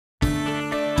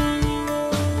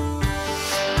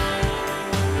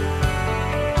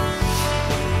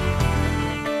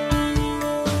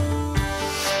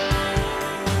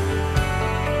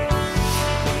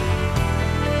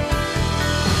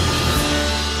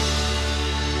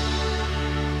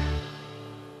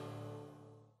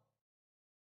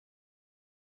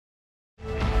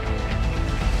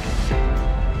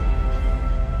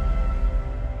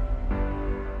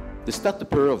The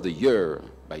Startupper of the Year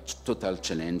by Total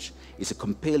Challenge is a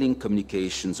compelling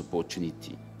communications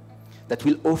opportunity that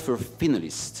will offer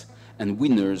finalists and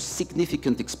winners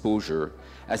significant exposure,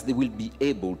 as they will be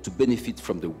able to benefit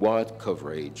from the wide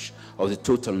coverage of the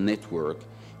Total network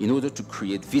in order to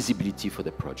create visibility for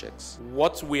the projects.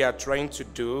 What we are trying to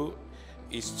do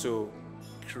is to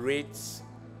create,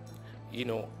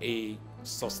 a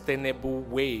sustainable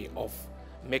way of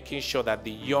making sure that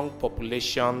the young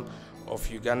population of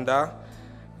Uganda,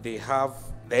 they're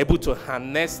able to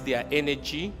harness their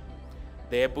energy,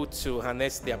 they're able to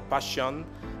harness their passion,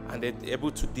 and they're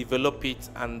able to develop it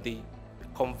and they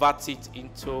convert it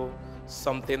into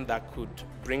something that could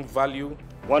bring value.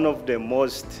 One of the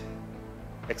most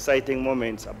exciting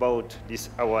moments about this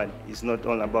award is not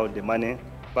all about the money,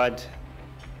 but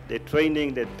the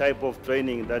training, the type of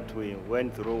training that we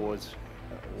went through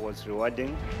was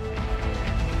rewarding.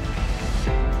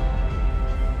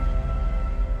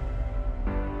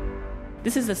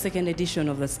 This is the second edition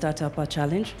of the Startupper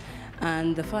Challenge,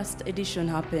 and the first edition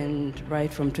happened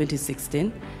right from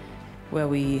 2016, where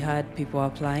we had people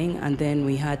applying, and then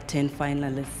we had 10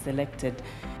 finalists selected.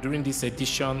 During this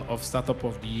edition of Startup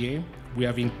of the Year, we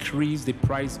have increased the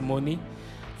prize money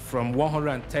from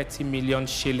 130 million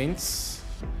shillings,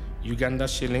 Uganda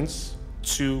shillings,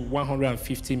 to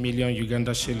 150 million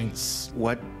Uganda shillings.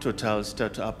 What Total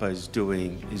Startupper is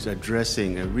doing is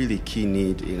addressing a really key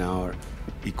need in our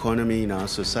economy, in our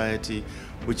society,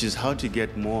 which is how to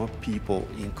get more people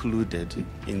included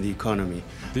in the economy.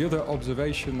 The other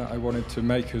observation that I wanted to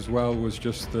make as well was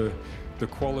just the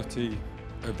quality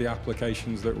of the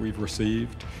applications that we've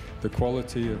received, the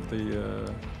quality of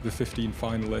the 15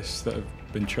 finalists that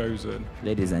have been chosen.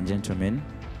 Ladies and gentlemen,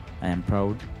 I am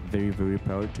proud, very, very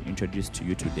proud to introduce to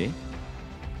you today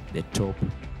the top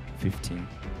 15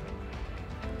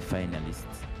 finalists,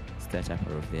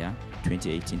 Startupper of the Year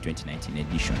 2018-2019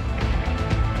 edition.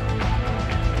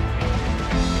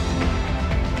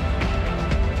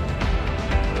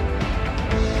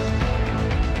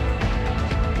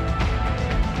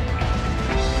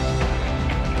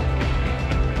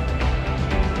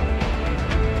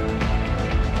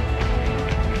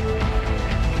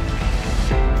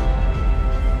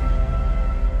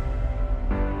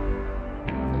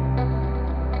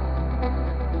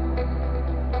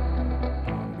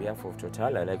 Of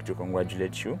Total, I'd like to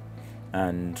congratulate you,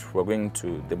 and we're going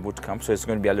to the boot camp, so it's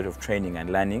going to be a lot of training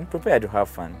and learning. Prepare to have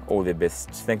fun. All the best.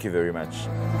 Thank you very much.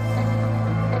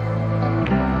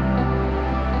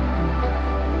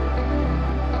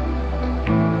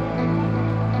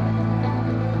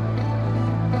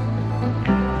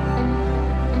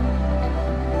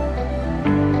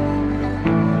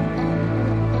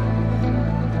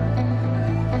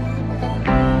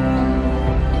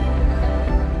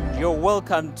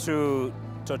 Welcome to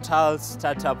Total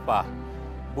Startupper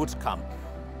Bootcamp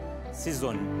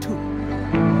Season 2.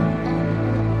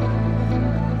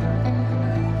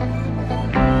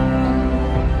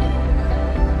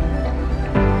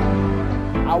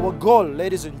 Our goal,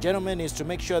 ladies and gentlemen, is to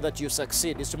make sure that you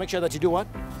succeed, is to make sure that you do what?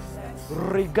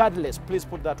 Regardless, please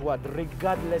put that word,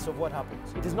 regardless of what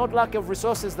happens. It is not lack of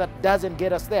resources that doesn't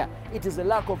get us there. It is a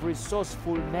lack of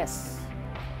resourcefulness.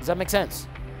 Does that make sense?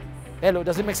 Hello,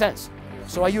 does it make sense?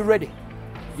 So are you ready?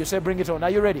 You say bring it on. Are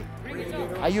you ready?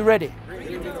 Are you ready?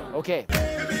 Okay.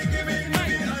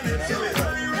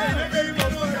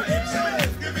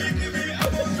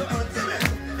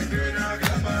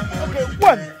 Okay,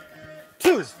 1,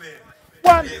 2,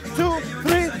 1, 2,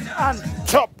 3, and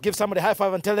chop. Give somebody a high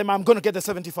five and tell them I'm going to get the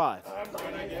 75.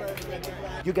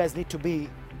 You guys need to be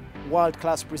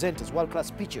world-class presenters, world-class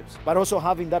speakers, but also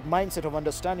having that mindset of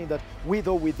understanding that with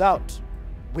or without,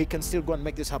 we can still go and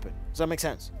make this happen. Does that make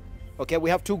sense? Okay, we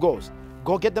have two goals.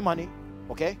 Go get the money,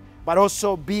 okay? But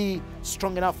also be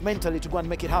strong enough mentally to go and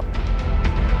make it happen.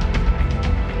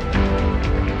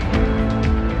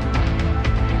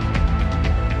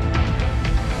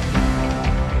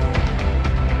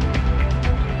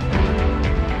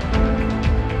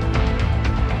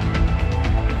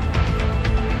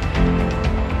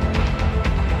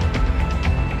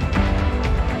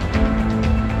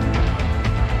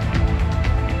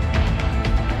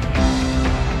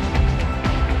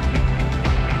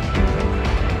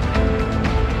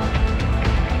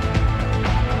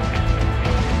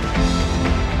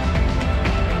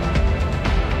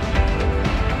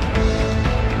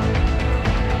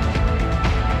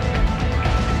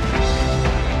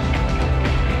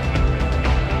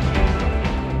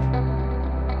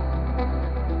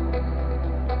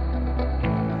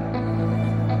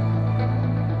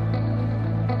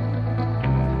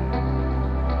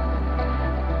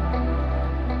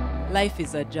 Life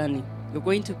is a journey. You're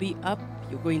going to be up,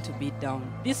 you're going to be down.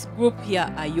 This group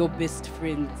here are your best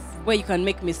friends. Where you can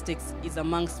make mistakes is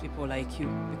amongst people like you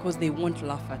because they won't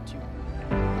laugh at you.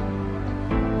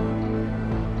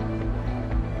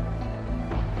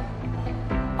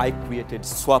 I created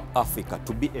Swap Africa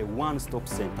to be a one-stop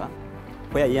center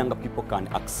where younger people can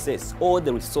access all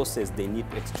the resources they need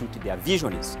to execute their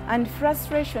visions. And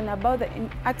frustration about the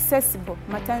inaccessible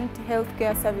maternity health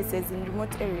care services in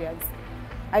remote areas.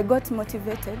 I got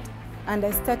motivated and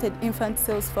I started Infant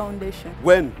Cells Foundation.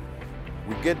 When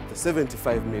we get the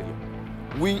 75 million,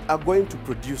 we are going to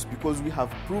produce because we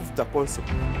have proved the concept.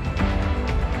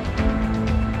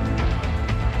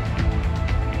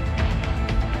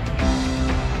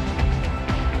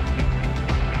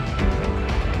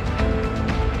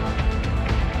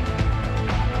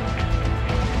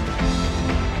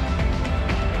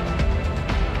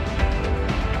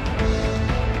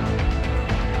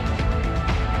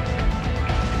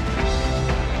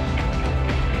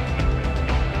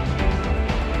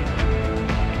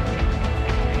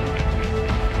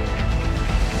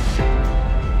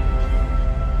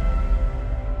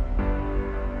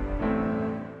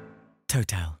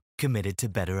 Total, committed to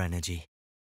better energy.